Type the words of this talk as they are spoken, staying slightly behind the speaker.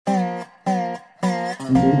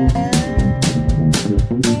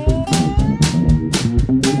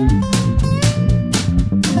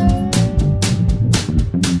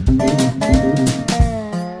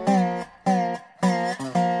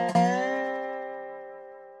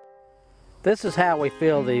This is how we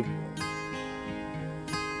fill the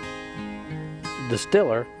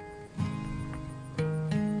distiller.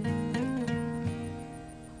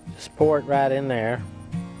 Just pour it right in there.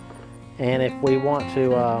 And if we want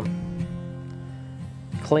to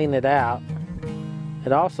clean it out,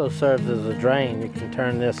 it also serves as a drain. You can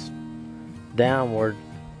turn this downward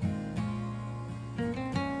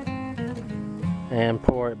and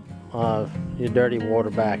pour your dirty water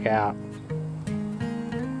back out.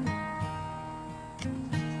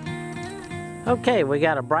 Okay, we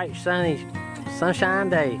got a bright sunny sunshine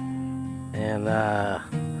day, and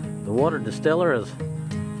the water distiller is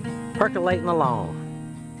percolating along.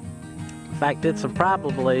 In fact, it's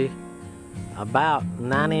probably about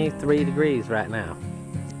 93 degrees right now,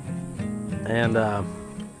 and as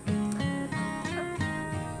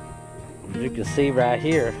you can see right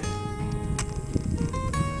here,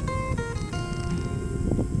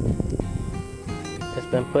 it's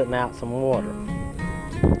been putting out some water.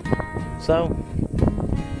 So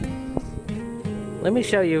let me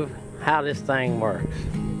show you how this thing works.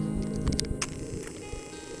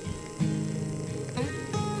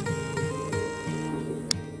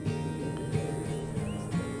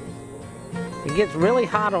 It gets really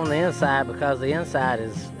hot on the inside because the inside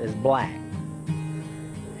is black,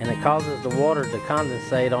 and it causes the water to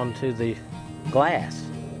condensate onto the glass.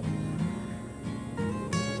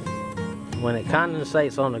 When it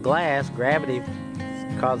condensates on the glass, gravity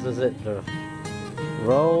causes it to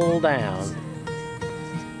roll down,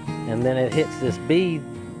 and then it hits this bead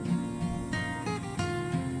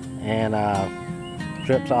and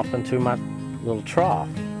drips off into my little trough.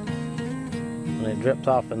 When it drips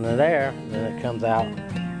off into there, then it comes out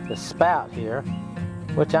the spout here,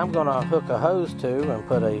 which I'm going to hook a hose to and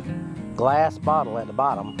put a glass bottle at the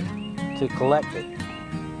bottom to collect it.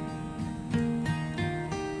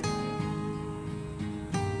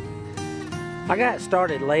 I got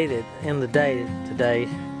started late in the day today,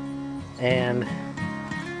 and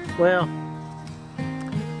well,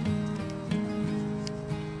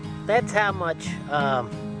 that's how much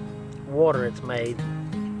water it's made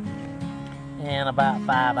in about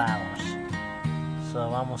 5 hours. So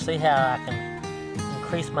I'm gonna see how I can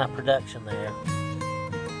increase my production there.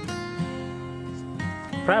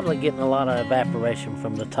 Probably getting a lot of evaporation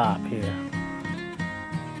from the top here.